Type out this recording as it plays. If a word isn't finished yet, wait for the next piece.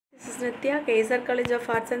Nithya, Kaiser College of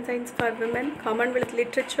Arts and Science for Women, Commonwealth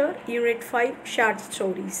Literature, Unit 5, Short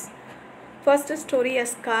Stories. First story, A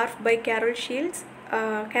Scarf by Carol Shields.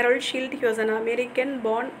 Carol Shields, he was an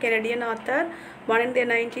American-born Canadian author, born in the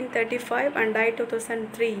 1935 and died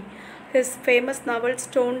 2003. His famous novel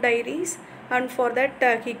Stone Diaries, and for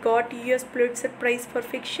that he got US Pulitzer Prize for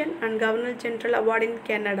Fiction and Governor General Award in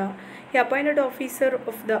Canada. He appointed officer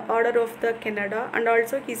of the Order of the Canada, and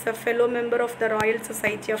also he is a fellow member of the Royal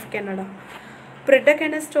Society of Canada.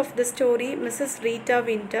 Protagonist of the story, Mrs. Rita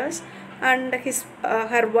Winters, and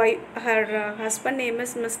her husband name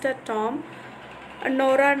is Mr. Tom.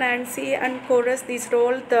 Nora, Nancy, and Chorus, these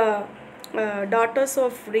role the daughters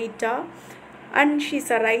of Rita, and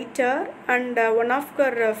she's a writer, and one of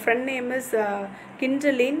her friend name is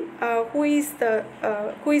Kindlin, who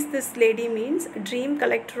is this lady means dream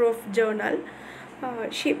collector of journal.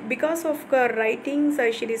 She, because of her writings,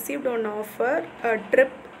 she received an offer, a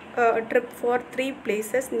trip for 3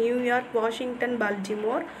 places: New York, Washington,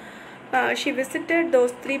 Baltimore. She visited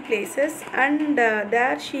those 3 places, and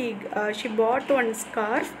there she bought one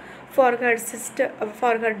scarf for her sister,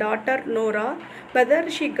 for her daughter Nora. Whether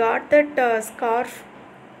she got that scarf,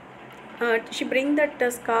 she bring that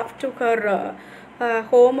scarf to her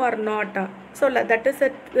home or not. So that is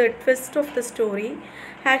the twist of the story.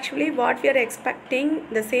 Actually, what we are expecting,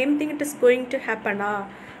 the same thing it is going to happen.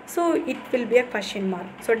 So it will be a question mark.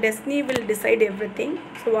 So destiny will decide everything.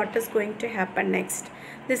 So what is going to happen next?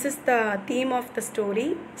 This is the theme of the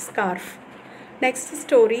story, Scarf. Next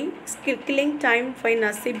story, Killing Time by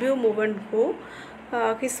Nasibu Muvanku.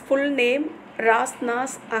 His full name,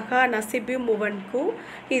 Rasnas Aha Nasibu Muvanku.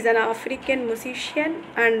 He is an African musician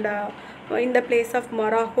and in the place of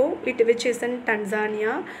Maraho, which is in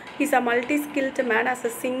Tanzania. He is a multi-skilled man as a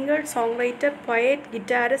singer, songwriter, poet,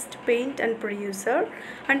 guitarist, painter and producer,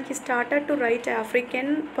 and he started to write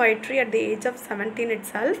African poetry at the age of 17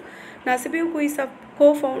 itself. Nasibu, who is a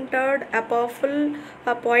co-founded a powerful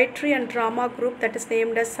poetry and drama group that is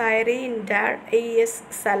named as Sairi in Dar es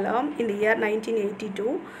Salaam in the year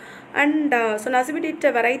 1982. And so Nasibu did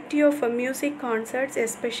a variety of music concerts,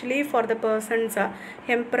 especially for the persons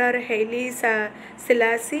Emperor Haile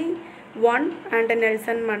Selassie I and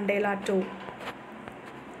Nelson Mandela too.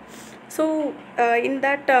 So in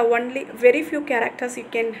that only very few characters you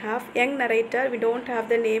can have. Young narrator, we don't have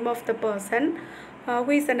the name of the person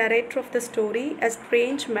who is the narrator of the story. A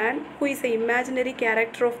strange man, who is the imaginary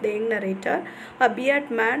character of the young narrator. A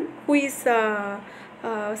bearded man, who is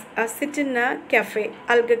sit in a cafe,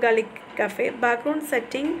 alcoholic cafe. Background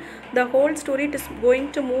setting, the whole story it is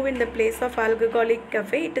going to move in the place of alcoholic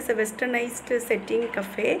cafe. It is a westernized setting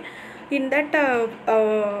cafe. In that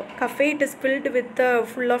cafe, it is filled with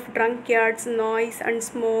full of drunkards, noise and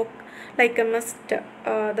smoke like a mist.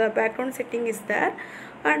 The background setting is there,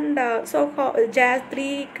 and jazz,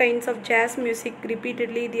 3 kinds of jazz music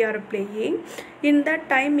repeatedly they are playing. In that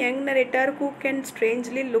time, young narrator who can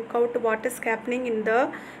strangely look out what is happening in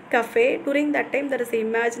the cafe. During that time, there is an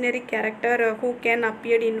imaginary character who can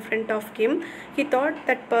appear in front of him. He thought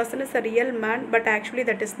that person is a real man, but actually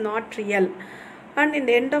that is not real. And in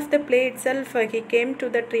the end of the play itself, he came to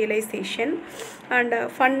that realization, and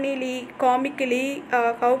funnily, comically,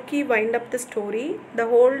 how he wind up the story. The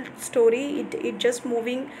whole story, it just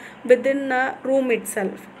moving within a room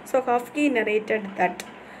itself. So how he narrated that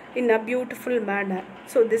in a beautiful manner.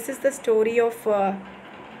 So this is the story of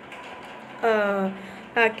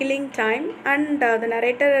killing time, and the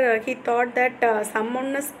narrator he thought that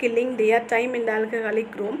someone is killing their time in the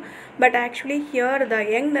alcoholic room, but actually here the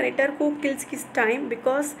young narrator who kills his time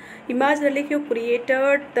because imaginarily he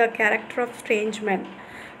created the character of strange man.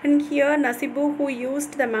 And here Nasibu, who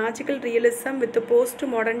used the magical realism with the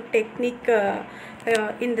post-modern technique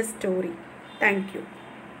in the story. Thank you.